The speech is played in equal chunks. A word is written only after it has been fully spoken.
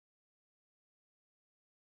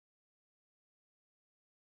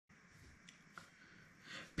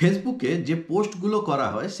ফেসবুকে যে পোস্টগুলো করা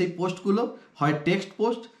হয় সেই পোস্টগুলো হয় টেক্সট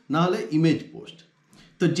পোস্ট না হলে ইমেজ পোস্ট।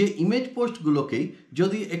 তো যে ইমেজ পোস্টগুলোকেই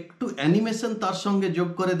যদি একটু অ্যানিমেশন তার সঙ্গে যোগ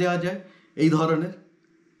করে দেওয়া যায় এই ধরনের,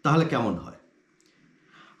 তাহলে কেমন হয়?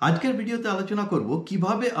 আজকের ভিডিওতে আলোচনা করব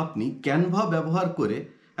কিভাবে আপনি ক্যানভা ব্যবহার করে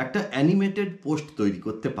একটা অ্যানিমেটেড পোস্ট তৈরি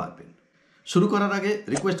করতে পারবেন। শুরু করার আগে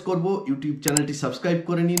রিকোয়েস্ট করব ইউটিউব চ্যানেলটি সাবস্ক্রাইব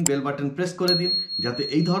করে নিন, বেল বাটন প্রেস করে দিন, যাতে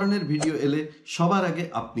এই ধরনের ভিডিও এলে সবার আগে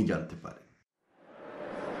আপনি জানতে পারেন।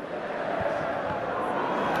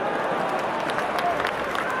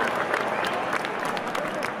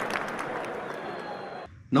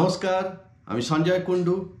 নমস্কার, আমি Sanjay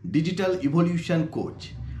Kundu, digital evolution coach.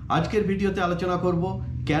 আজকের ভিডিওতে আলোচনা করব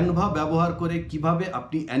ক্যানভা ব্যবহার করে কিভাবে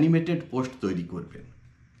আপনি অ্যানিমেটেড পোস্ট তৈরি করবেন।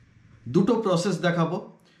 দুটো প্রসেস দেখাবো।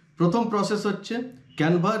 প্রথম প্রসেস হচ্ছে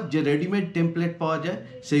ক্যানভার যে রেডিমেড টেমপ্লেট পাওয়া যায়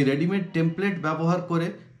সেই রেডিমেড টেমপ্লেট ব্যবহার করে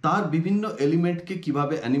তার বিভিন্ন এলিমেন্টকে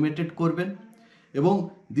কিভাবে অ্যানিমেটেড করবেন, এবং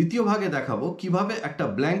দ্বিতীয় ভাগে দেখাবো কিভাবে একটা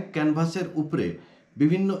ব্ল্যাঙ্ক ক্যানভাসের উপরে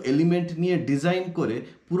বিভিন্ন এলিমেন্ট নিয়ে ডিজাইন করে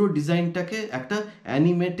পুরো ডিজাইনটাকে একটা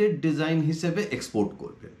অ্যানিমেটেড ডিজাইন হিসেবে এক্সপোর্ট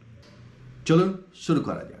করবেন। চলুন শুরু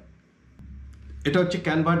করা যাক। এটা হচ্ছে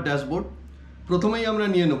ক্যানভার ড্যাশবোর্ড। প্রথমেই আমরা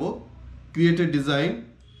নিয়ে নেব ক্রিয়েট এ ডিজাইন।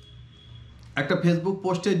 একটা ফেসবুক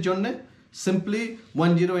পোস্টের জন্য সিম্পলি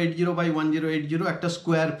 1080 বাই 1080 একটা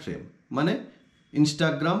স্কোয়ার ফ্রেম, মানে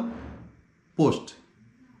Instagram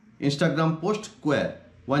post square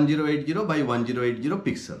 1080 by 1080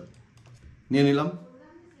 pixel নিয়ে নিলাম।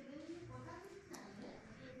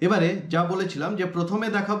 এবারে যা বলেছিলাম যে প্রথমে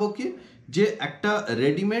দেখাবো কি, যে একটা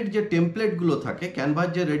রেডিমেড যে টেমপ্লেটগুলো থাকে, ক্যানভার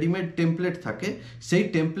যে রেডিমেড টেমপ্লেট থাকে সেই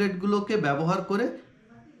টেমপ্লেটগুলোকে ব্যবহার করে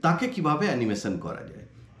তাকে কিভাবে অ্যানিমেশন করা যায়।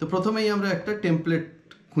 তো প্রথমেই আমরা একটা টেমপ্লেট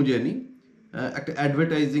খুঁজে নিই, একটা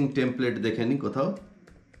অ্যাডভার্টাইজিং টেমপ্লেট দেখে নিই কোথাও।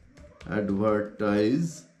 অ্যাডভার্টাইজ,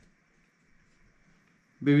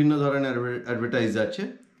 বিভিন্ন ধরনের অ্যাডভার্টাইজ আছে,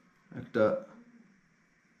 একটা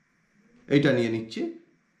এইটা নিয়ে নিচ্ছি,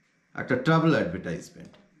 একটা ট্রাভেল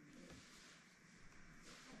অ্যাডভার্টাইজমেন্ট।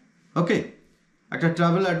 ওকে, একটা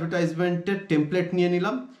ট্রাভেল অ্যাডভার্টাইজমেন্টের টেমপ্লেট নিয়ে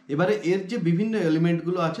নিলাম। এবারে এর যে বিভিন্ন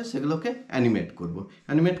এলিমেন্টগুলো আছে সেগুলোকে অ্যানিমেট করব।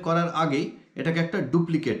 অ্যানিমেট করার আগেই এটাকে একটা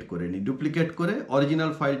ডুপ্লিকেট করে নিই। ডুপ্লিকেট করে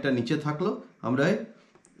অরিজিনাল ফাইলটা নিচে থাকলো, আমরা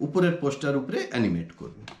উপরের পোস্টার উপরে অ্যানিমেট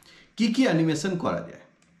করব। কি কি অ্যানিমেশন করা যায়?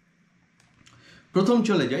 প্রথম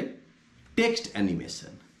চলে যাই টেক্সট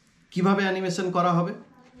অ্যানিমেশন। কিভাবে অ্যানিমেশন করা হবে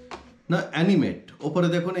না, অ্যানিমেট, ওপরে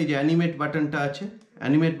দেখুন এই যে অ্যানিমেট বাটনটা আছে,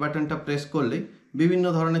 অ্যানিমেট বাটনটা প্রেস করলেই বিভিন্ন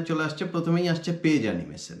ধরনের চলে আসছে। প্রথমেই আসছে পেজ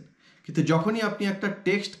অ্যানিমেশন। কিন্তু যখনই আপনি একটা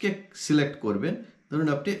টেক্সটকে সিলেক্ট করবেন, ধরুন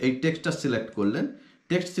আপনি এই টেক্সটটা সিলেক্ট করলেন,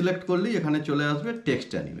 টেক্সট সিলেক্ট করলেই এখানে চলে আসবে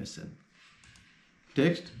টেক্সট অ্যানিমেশন।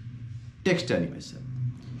 টেক্সট অ্যানিমেশন,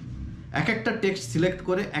 এক একটা টেক্সট সিলেক্ট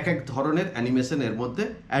করে এক এক ধরনের অ্যানিমেশন এর মধ্যে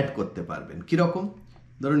অ্যাড করতে পারবেন। কীরকম?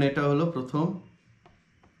 ধরুন এটা হলো প্রথম,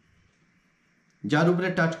 যার উপরে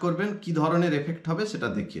টাচ করবেন কি ধরনের এফেক্ট হবে সেটা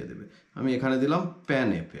দেখিয়ে দেবে। আমি এখানে দিলাম প্যান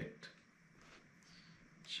এফেক্ট,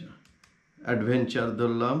 অ্যাডভেঞ্চার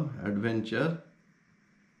ধরলাম, অ্যাডভেঞ্চার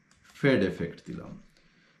ফেড এফেক্ট দিলাম।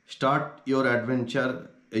 স্টার্ট ইওর অ্যাডভেঞ্চার,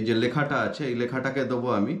 এই যে লেখাটা আছে এই লেখাটাকে দেবো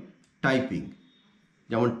আমি টাইপিং,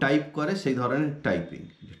 যেমন টাইপ করে সেই ধরনের টাইপিং,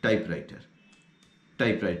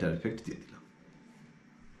 টাইপরাইটার এফেক্ট দিয়ে দিলাম।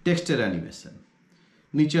 টেক্সটের অ্যানিমেশন,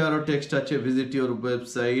 নিচে আরও টেক্সট আছে, ভিজিট ইওর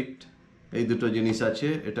ওয়েবসাইট, এই দুটো জিনিস আছে,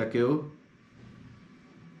 এটাকেও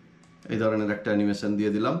এই ধরনের একটা অ্যানিমেশন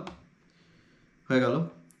দিয়ে দিলাম। হয়ে গেল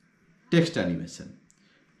টেক্সট অ্যানিমেশন।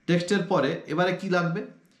 টেক্সটের পরে এবারে কি লাগবে,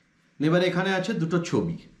 এবারে এখানে আছে দুটো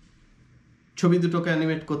ছবি দুটোকে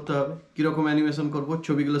অ্যানিমেট করতে হবে। কীরকম অ্যানিমেশন করব?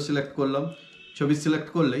 ছবিগুলো সিলেক্ট করলাম, ছবি সিলেক্ট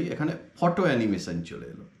করলেই এখানে ফটো অ্যানিমেশন চলে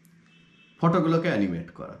এলো। ফটোগুলোকে অ্যানিমেট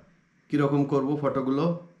করা কীরকম করব?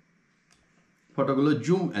 ফটোগুলো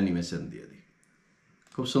জুম অ্যানিমেশন দিয়ে দিই,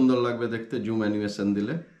 খুব সুন্দর লাগবে দেখতে জুম অ্যানিমেশন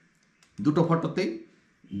দিলে। দুটো ফটোতেই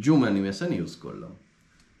জুম অ্যানিমেশন ইউজ করলাম,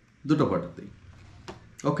 দুটো ফটোতেই।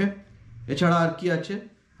 ওকে, এছাড়া আর কি আছে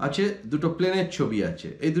দুটো প্লেনের ছবি আছে,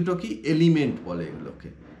 এই দুটো কি এলিমেন্ট বলে এগুলোকে,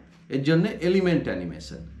 এর জন্য এলিমেন্ট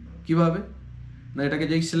অ্যানিমেশন। কিভাবে না, এটাকে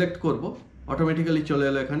যেই সিলেক্ট করব অটোমেটিক্যালি চলে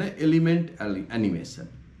এলো এখানে এলিমেন্ট অ্যানিমেশন।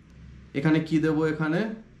 এখানে কি দেব, এখানে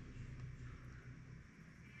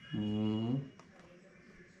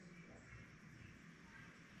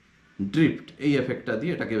ড্রিফট, এই এফেক্টটা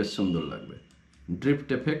দিয়ে এটাকে বেশ সুন্দর লাগবে। ড্রিফট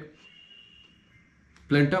এফেক্ট,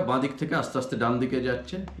 প্লেনটা বাঁ দিক থেকে আস্তে আস্তে ডান দিকে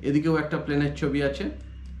যাচ্ছে, এদিকেও একটা প্লেনের ছবি আছে,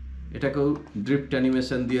 এটাকেও ড্রিফট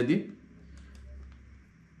অ্যানিমেশন দিয়ে দিই।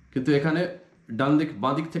 কিন্তু এখানে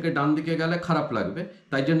বাঁ দিক থেকে ডান দিকে গেলে খারাপ লাগবে,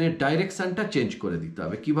 তাই জন্য ডাইরেকশানটা চেঞ্জ করে দিতে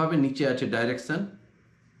হবে। কিভাবে? নিচে আছে ডাইরেকশান,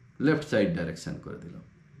 লেফট সাইড ডাইরেকশান করে দিলাম,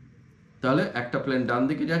 তাহলে একটা প্লেন ডান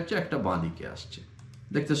দিকে যাচ্ছে, একটা বাঁ দিকে আসছে,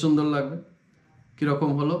 দেখতে সুন্দর লাগবে।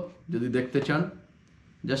 কীরকম হলো যদি দেখতে চান,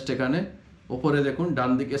 জাস্ট এখানে ওপরে দেখুন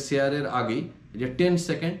ডান দিকে শেয়ারের আগেই যে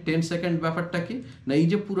 10 সেকেন্ড ব্যাপারটা কি না, এই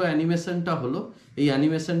যে পুরো অ্যানিমেশনটা হলো, এই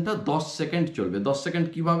অ্যানিমেশনটা 10 সেকেন্ড চলবে। 10 সেকেন্ড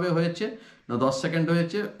কিভাবে হয়েছে না, 10 সেকেন্ড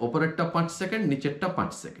হয়েছে, ওপরেরটা 5 সেকেন্ড, নিচেরটা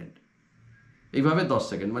 5 সেকেন্ড, এইভাবে 10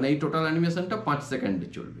 সেকেন্ড, মানে এই টোটাল অ্যানিমেশনটা 5 সেকেন্ডে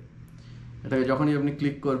চলবে। এটাকে যখনই আপনি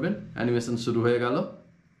ক্লিক করবেন অ্যানিমেশন শুরু হয়ে গেল।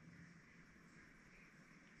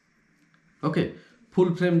 ওকে, ফুল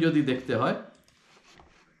ফ্রেম যদি দেখতে হয়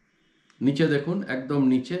নিচে দেখুন, একদম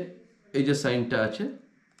নিচে এই যে সাইনটা আছে,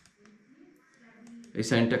 এই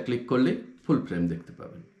সাইনটা ক্লিক করলেই ফুল ফ্রেম দেখতে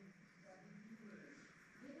পাবেন।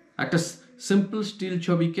 একটা সিম্পল স্টিল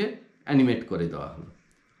ছবিকে অ্যানিমেট করে দেওয়া হলো।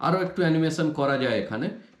 আরও একটু অ্যানিমেশন করা যায় এখানে,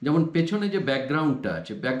 যেমন পেছনে যে ব্যাকগ্রাউন্ডটা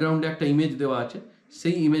আছে, ব্যাকগ্রাউন্ডে একটা ইমেজ দেওয়া আছে,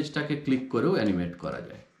 সেই ইমেজটাকে ক্লিক করেও অ্যানিমেট করা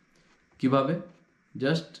যায়। কিভাবে?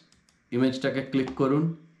 জাস্ট ইমেজটাকে ক্লিক করুন,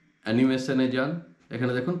 অ্যানিমেশনে যান,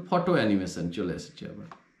 এখানে দেখুন ফটো অ্যানিমেশন চলে এসেছে আবার।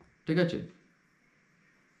 ঠিক আছে,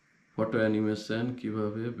 ফটো অ্যানিমেশন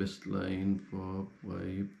কিভাবে, baseline, pop,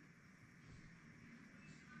 wipe,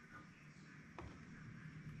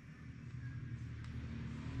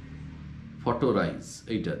 photo rise,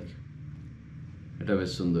 এইটা দিয়ে, এটা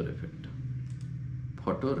বেশ সুন্দর এফেক্ট,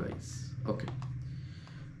 ফটো রাইজ। ওকে,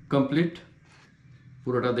 কমপ্লিট।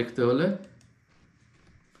 পুরোটা দেখতে হলে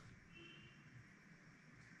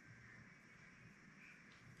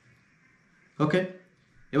ওকে,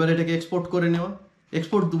 এবার এটাকে এক্সপোর্ট করে নেওয়া।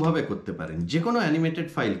 এক্সপোর্ট দুভাবে করতে পারেন, যে কোনো অ্যানিমেটেড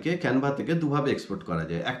ফাইলকে ক্যানভা থেকে দুভাবে এক্সপোর্ট করা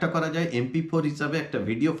যায়। একটা করা যায় MP4 হিসাবে, একটা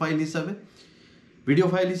ভিডিও ফাইল হিসাবে। ভিডিও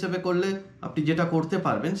ফাইল হিসেবে করলে আপনি যেটা করতে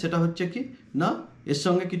পারবেন সেটা হচ্ছে কি না, এর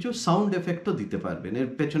সঙ্গে কিছু সাউন্ড এফেক্টও দিতে পারবেন, এর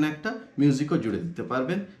পেছনে একটা মিউজিকও জুড়ে দিতে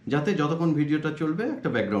পারবেন, যাতে যতক্ষণ ভিডিওটা চলবে একটা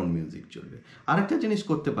ব্যাকগ্রাউন্ড মিউজিক চলবে। আরেকটা জিনিস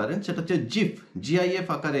করতে পারেন, সেটা হচ্ছে GIF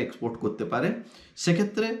আকারে এক্সপোর্ট করতে পারেন।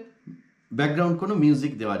 সেক্ষেত্রে ব্যাকগ্রাউন্ড কোনো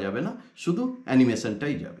মিউজিক দেওয়া যাবে না, শুধু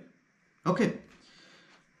অ্যানিমেশনটাই যাবে। ওকে,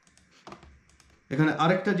 এখানে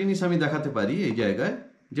আরেকটা জিনিস আমি দেখাতে পারি এই জায়গায়,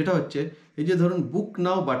 যেটা হচ্ছে এই যে ধরুন বুক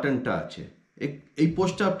নাও বাটনটা আছে, এই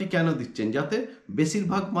পোস্টটা আপনি কেন দিচ্ছেন, যাতে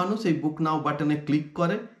বেশিরভাগ মানুষ এই বুক নাও বাটনে ক্লিক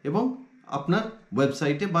করে এবং আপনার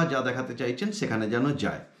ওয়েবসাইটে বা যা দেখাতে চাইছেন সেখানে যেন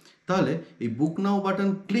যায়। তাহলে এই বুক নাও বাটন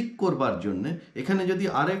ক্লিক করবার জন্য এখানে যদি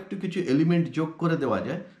আরও একটু কিছু এলিমেন্ট যোগ করে দেওয়া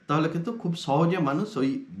যায়, তাহলে কিন্তু খুব সহজে মানুষ ওই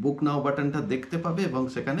বুক নাও বাটনটা দেখতে পাবে এবং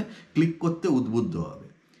সেখানে ক্লিক করতে উদ্বুদ্ধ হবে।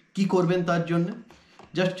 কি করবেন তার জন্য,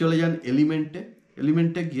 জাস্ট চলে যান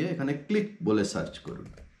এলিমেন্টে গিয়ে এখানে ক্লিক বলে সার্চ করুন।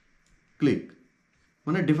 ক্লিক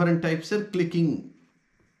মানে ডিফারেন্ট টাইপসের ক্লিকিং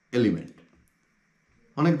এলিমেন্ট,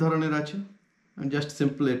 অনেক ধরনের আছে। আমি জাস্ট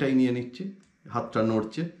সিম্পল এটাই নিয়ে নিচ্ছি, হাতটা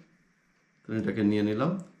নড়ছে তো এটাকে নিয়ে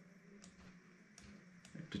নিলাম,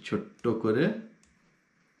 একটু ছোট্ট করে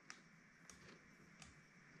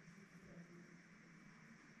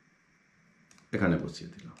এখানে বসিয়ে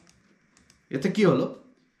দিলাম। এতে কি হলো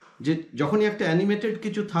যে যখনই একটা অ্যানিমেটেড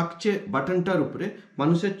কিছু থাকছে বাটনটার উপরে,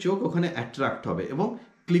 মানুষের চোখ ওখানে অ্যাট্রাক্ট হবে এবং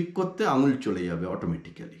ক্লিক করতে আঙুল চলে যাবে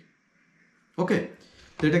অটোমেটিক্যালি। ওকে,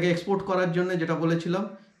 তো এটাকে এক্সপোর্ট করার জন্য যেটা বলেছিলাম,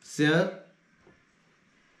 শেয়ার,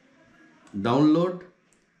 ডাউনলোড,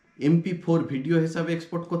 MP4 ভিডিও হিসাবে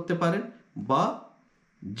এক্সপোর্ট করতে পারেন বা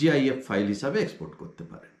GIF ফাইল হিসাবে এক্সপোর্ট করতে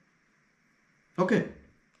পারেন। ওকে,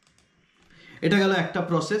 এটা গেল একটা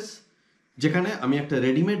প্রসেস, যেখানে আমি একটা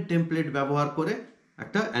রেডিমেড টেমপ্লেট ব্যবহার করে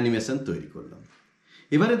একটা অ্যানিমেশন তৈরি করলাম।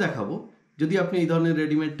 এবারে দেখাবো, যদি আপনি এই ধরনের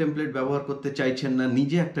রেডিমেড টেমপ্লেট ব্যবহার করতে চাইছেন না,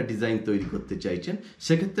 নিজে একটা ডিজাইন তৈরি করতে চাইছেন,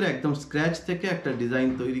 সেক্ষেত্রে একদম স্ক্র্যাচ থেকে একটা ডিজাইন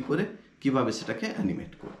তৈরি করে কিভাবে সেটাকে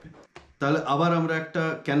অ্যানিমেট করবেন। তাহলে আবার আমরা একটা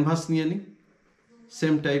ক্যানভাস নিয়ে নিই,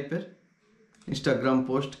 সেম টাইপের ইনস্টাগ্রাম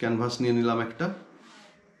পোস্ট ক্যানভাস নিয়ে নিলাম, একটা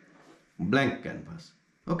ব্ল্যাঙ্ক ক্যানভাস।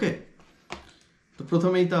 ওকে, তো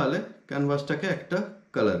প্রথমেই তাহলে ক্যানভাসটাকে একটা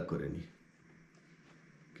কালার করে নিই।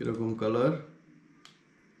 কীরকম কালার,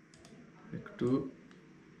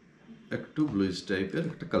 একটু ব্লুইশ টাইপের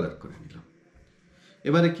একটা কালার করে নিলাম।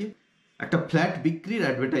 এবারে কি একটা ফ্ল্যাট বিক্রির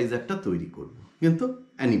অ্যাডভার্টাইজারটা তৈরি করব, কিন্তু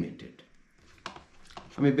অ্যানিমেটেড।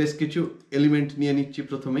 আমি বেশ কিছু এলিমেন্ট নিয়ে নিচ্ছি।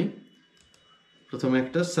 প্রথমে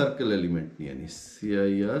একটা সার্কেল এলিমেন্ট নিয়ে নিই,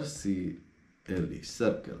 CIRCLE,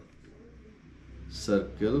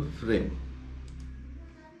 circle frame.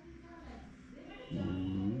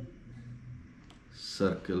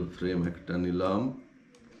 Circle frame একটা নিলাম,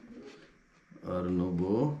 আর নেব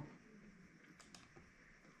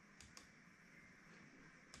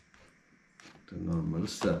নর্মাল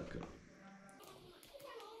সার্কেল।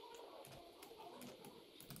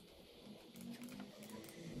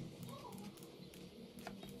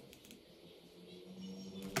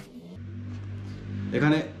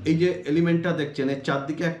 এখানে এই যে এলিমেন্টটা দেখছেন, এর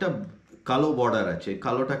চারদিকে একটা কালো বর্ডার আছে,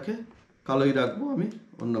 কালোটাকে কালোই রাখবো, আমি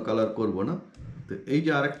অন্য কালার করব না। তো তো এই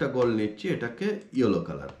যে আরেকটা গোল নিচ্ছি, এটাকে ইয়েলো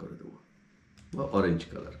কালার করে দেবো বা অরেঞ্জ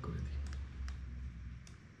কালার করে দিই।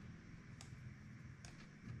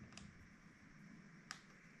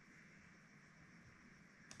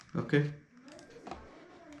 ওকে,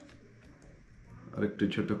 আরেকটু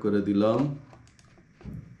ছোট করে দিলাম।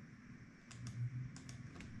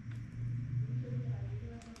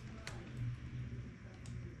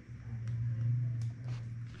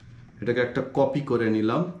 এটাকে একটা কপি করে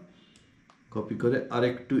নিলাম, কপি করে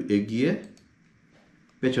আরেকটু এগিয়ে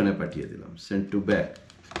পেছনে পাঠিয়ে দিলাম, সেন্ড টু ব্যাক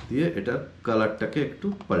দিয়ে এটার কালারটাকে একটু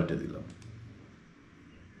পাল্টে দিলাম।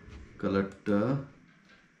 কালারটা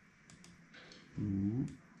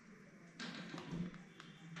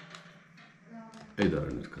এই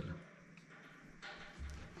ধরনের কালার।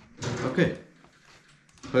 ওকে,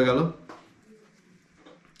 হয়ে গেল।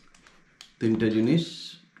 তিনটে জিনিস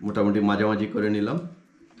মোটামুটি মাঝামাঝি করে নিলাম।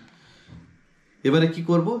 এবারে কি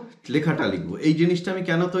করব, লেখাটা লিখবো। এই জিনিসটা আমি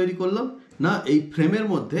কেন তৈরি করলাম না, এই ফ্রেমের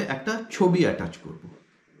মধ্যে একটা ছবি অ্যাটাচ করব,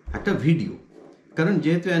 একটা ভিডিও। কারণ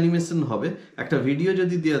যেহেতু অ্যানিমেশন হবে, একটা ভিডিও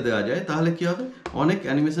যদি দিয়ে দেওয়া যায় তাহলে কি হবে, অনেক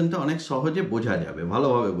অ্যানিমেশনটা অনেক সহজে বোঝা যাবে,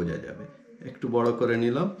 ভালোভাবে বোঝা যাবে। একটু বড় করে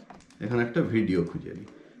নিলাম, এখানে একটা ভিডিও খুঁজে নিই।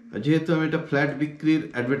 যেহেতু আমি এটা ফ্ল্যাট বিক্রির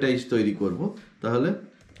অ্যাডভার্টাইজ তৈরি করব, তাহলে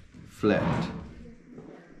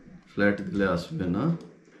ফ্ল্যাট দিলে আসবে না।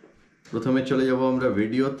 প্রথমে চলে যাব আমরা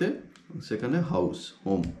ভিডিওতে, সেখানে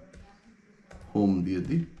হোম দিয়ে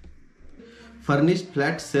দিই। ফার্নিশড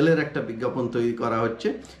ফ্ল্যাট সেলের একটা বিজ্ঞাপন তৈরি করা হচ্ছে,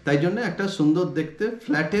 তাই জন্য একটা সুন্দর দেখতে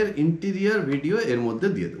ফ্ল্যাটের ইন্টেরিয়ার ভিডিও এর মধ্যে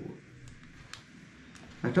দিয়ে দেবো।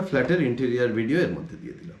 একটা ফ্ল্যাটের ইন্টেরিয়ার ভিডিও এর মধ্যে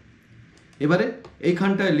দিয়ে দিলাম। এবারে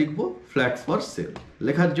এইখানটায় লিখবো ফ্ল্যাট ফর সেল।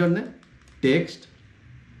 লেখার জন্য টেক্সট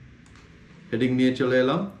হেডিং নিয়ে চলে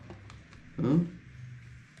এলাম,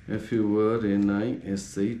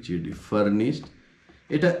 FURNISHED ফার্নিশড।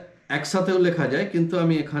 এটা একসাথেও লেখা যায়, কিন্তু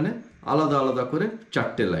আমি এখানে আলাদা আলাদা করে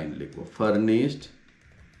 4টে লাইন লিখবো। Furnished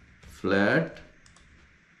flat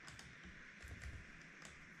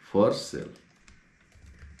for sale.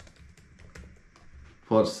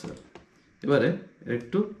 এবারে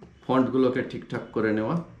একটু ফন্টগুলোকে ঠিকঠাক করে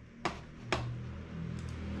নেওয়া,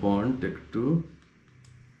 ফন্ট একটু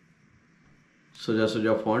সোজা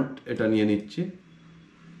সোজা ফন্ট এটা নিয়ে নিচ্ছি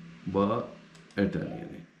বা এটা নিয়ে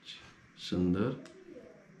নিচ্ছি, সুন্দর।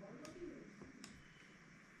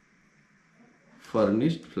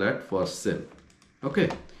 Furnished flat for sale. ওকে,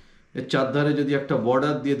 এর চারধারে যদি একটা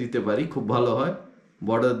বর্ডার দিয়ে দিতে পারি খুব ভালো হয়।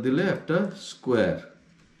 বর্ডার দিলে একটা স্কোয়ার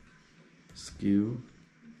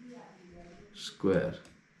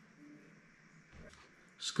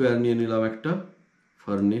নিয়ে নিলাম একটা,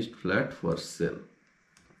 ফার্নিশড ফ্ল্যাট ফর সেল।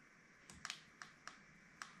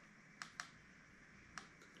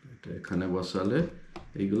 এটা এখানে বসালে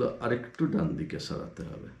এইগুলো আরেকটু ডান দিকে সরাতে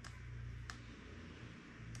হবে,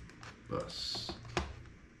 বাস।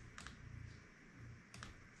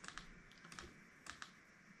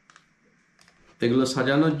 এগুলো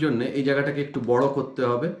সাজানোর জন্য এই জায়গাটাকে একটু বড় করতে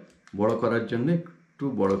হবে। বড় করার জন্য একটু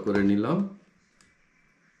বড় করে নিলাম।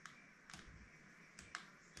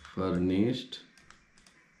 Furnished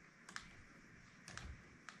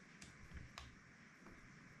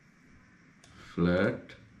flat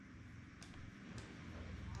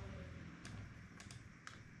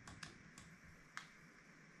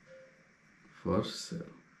for sale.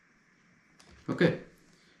 ওকে,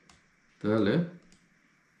 তাহলে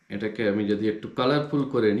এটাকে আমি যদি একটু কালারফুল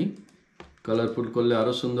করে নিই, কালারফুল করলে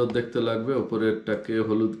আরো সুন্দর দেখতে লাগবে। উপরেরটাকে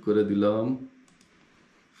হলুদ করে দিলাম,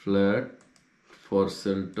 ফ্ল্যাট ফর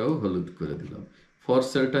সেলটাও হলুদ করে দিলাম। ফর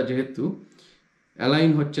সেলটা যেহেতু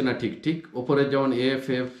অ্যালাইন হচ্ছে না ঠিক, ওপরে যেমন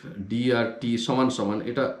FFD আর T সমান সমান,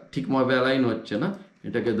 এটা ঠিকভাবে অ্যালাইন হচ্ছে না।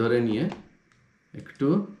 এটাকে ধরে নিয়ে একটু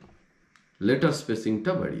লেটার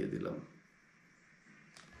স্পেসিংটা বাড়িয়ে দিলাম।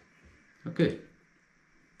 ওকে,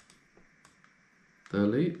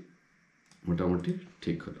 তাহলেই মোটামুটি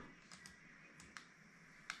ঠিক হলো।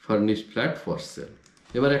 Furnished flat for sale.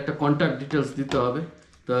 এবার একটা কন্ট্যাক্ট ডিটেলস দিতে হবে,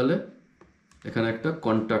 তাহলে এখানে একটা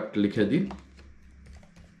কন্ট্যাক্ট লিখে দিই।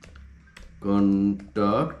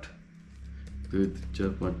 কন্ট্যাক্ট 2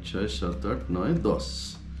 4 5 6 7 8 9 10,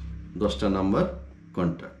 10টা নাম্বার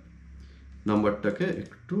কন্ট্যাক্ট। নাম্বারটাকে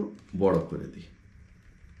একটু বড় করে দিই।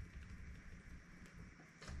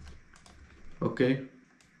 ওকে,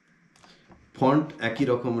 ফন্ট একই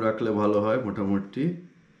রকম রাখলে ভালো হয়, মোটামুটি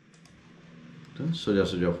সোজা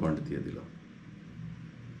সোজা ফন্ট দিয়ে দিলাম।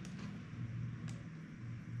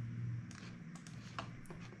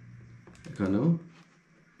 এখানেও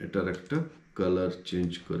এটার একটা কালার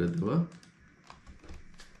চেঞ্জ করে দেওয়া।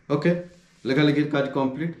 ওকে, লেখালেখির কাজ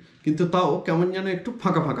কমপ্লিট, কিন্তু তাও কেমন যেন একটু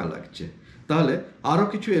ফাঁকা ফাঁকা লাগছে। তাহলে আরো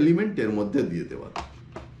কিছু এলিমেন্ট এর মধ্যে দিয়ে দেওয়া।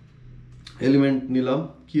 এলিমেন্ট নিলাম।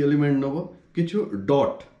 কি এলিমেন্ট নেব? কিছু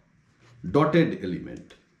ডটেড এলিমেন্ট।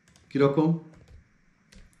 কীরকম?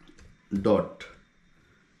 ডট,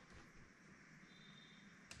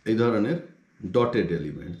 এই ধরনের ডটেড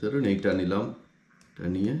এলিমেন্ট। ধরুন এইটা নিলাম, এটা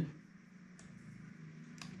নিয়ে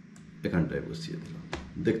এখানটায় বসিয়ে দিলাম,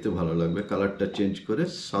 দেখতে ভালো লাগবে। কালারটা চেঞ্জ করে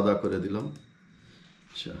সাদা করে দিলাম।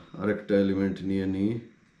 আচ্ছা, আরেকটা এলিমেন্ট নিয়ে নিই।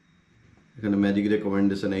 এখানে ম্যাজিক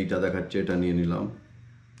রেকমেন্ডেশন এইটা দেখাচ্ছে, এটা নিয়ে নিলাম,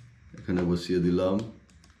 এখানে বসিয়ে দিলাম।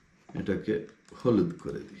 এটাকে হলুদ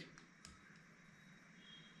করে দিই।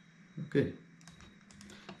 ওকে,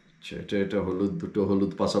 আচ্ছা, এটা হলুদ, দুটো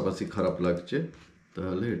হলুদ পাশাপাশি খারাপ লাগছে,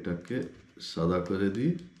 তাহলে এটাকে সাদা করে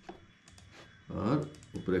দিই আর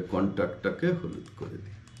উপরে কন্ট্রাক্টটাকে হলুদ করে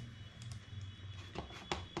দিই।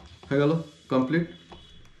 হয়ে গেল, কমপ্লিট।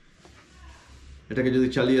 এটাকে যদি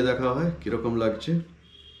চালিয়ে দেখা হয় কীরকম লাগছে?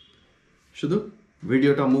 শুধু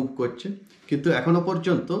ভিডিওটা মুভ করছে, কিন্তু এখনো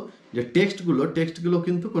পর্যন্ত যে টেক্সটগুলো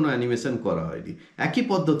কিন্তু কোনো অ্যানিমেশন করা হয়নি। একই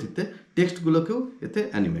পদ্ধতিতে টেক্সটগুলোকেও এতে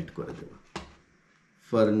অ্যানিমেট করে দেবো।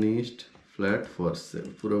 ফার্নিশড ফ্ল্যাট ফর সেল,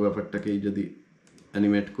 পুরো ব্যাপারটাকেই যদি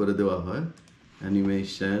অ্যানিমেট করে দেওয়া হয়,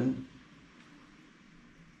 অ্যানিমেশন,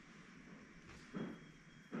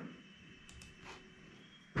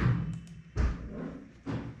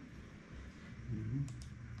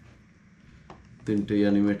 তিনটেই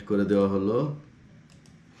অ্যানিমেট করে দেওয়া হলো।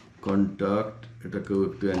 কন্ট্যাক্ট, এটাকেও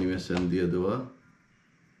একটু অ্যানিমেশন দিয়ে দেওয়া,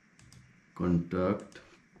 কন্ট্যাক্ট,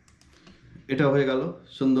 এটা হয়ে গেল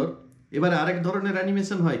সুন্দর। এবারে আরেক ধরনের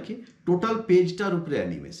অ্যানিমেশন হয় কি, টোটাল পেজটার উপরে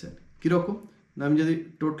অ্যানিমেশন। কীরকম না, আমি যদি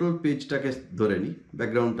টোটাল পেজটাকে ধরে নিই,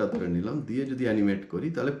 ব্যাকগ্রাউন্ডটা ধরে নিলাম, দিয়ে যদি অ্যানিমেট করি,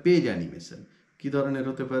 তাহলে পেজ অ্যানিমেশন কী ধরনের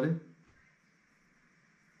হতে পারে?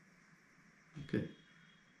 ওকে,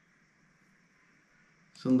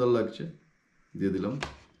 সুন্দর লাগছে, দিয়ে দিলাম।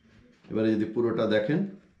 এবারে যদি পুরোটা দেখেন,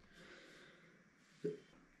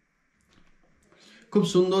 খুব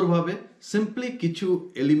সুন্দরভাবে সিম্পলি কিছু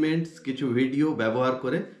এলিমেন্টস, কিছু ভিডিও ব্যবহার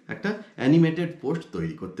করে একটা অ্যানিমেটেড পোস্ট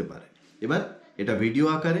তৈরি করতে পারে। এবার এটা ভিডিও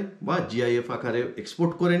আকারে বা জিআইএফ আকারে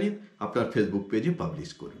এক্সপোর্ট করে নিন, আপনার ফেসবুক পেজে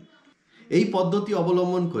পাবলিশ করুন। এই পদ্ধতি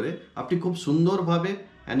অবলম্বন করে আপনি খুব সুন্দরভাবে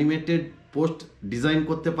অ্যানিমেটেড পোস্ট ডিজাইন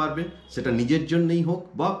করতে পারবেন, সেটা নিজের জন্যই হোক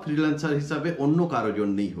বা ফ্রিল্যান্সার হিসাবে অন্য কারোর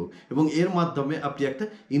জন্যই হোক, এবং এর মাধ্যমে আপনি একটা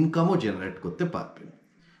ইনকামও জেনারেট করতে পারবেন।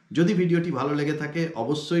 যদি ভিডিওটি ভালো লেগে থাকে,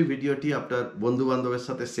 অবশ্যই ভিডিওটি আপনার বন্ধুবান্ধবের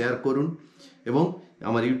সাথে শেয়ার করুন এবং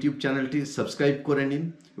আমার ইউটিউব চ্যানেলটি সাবস্ক্রাইব করে নিন,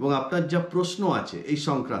 এবং আপনার যা প্রশ্ন আছে এই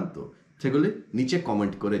সংক্রান্ত সেগুলি নিচে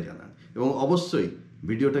কমেন্ট করে জানান, এবং অবশ্যই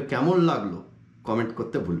ভিডিওটা কেমন লাগলো কমেন্ট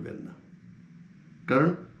করতে ভুলবেন না, কারণ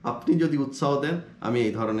আপনি যদি উৎসাহ দেন আমি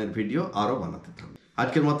এই ধরনের ভিডিও আরও বানাতে থাকব।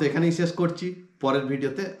 আজকের মতো এখানেই শেষ করছি, পরের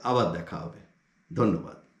ভিডিওতে আবার দেখা হবে।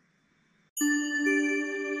 ধন্যবাদ।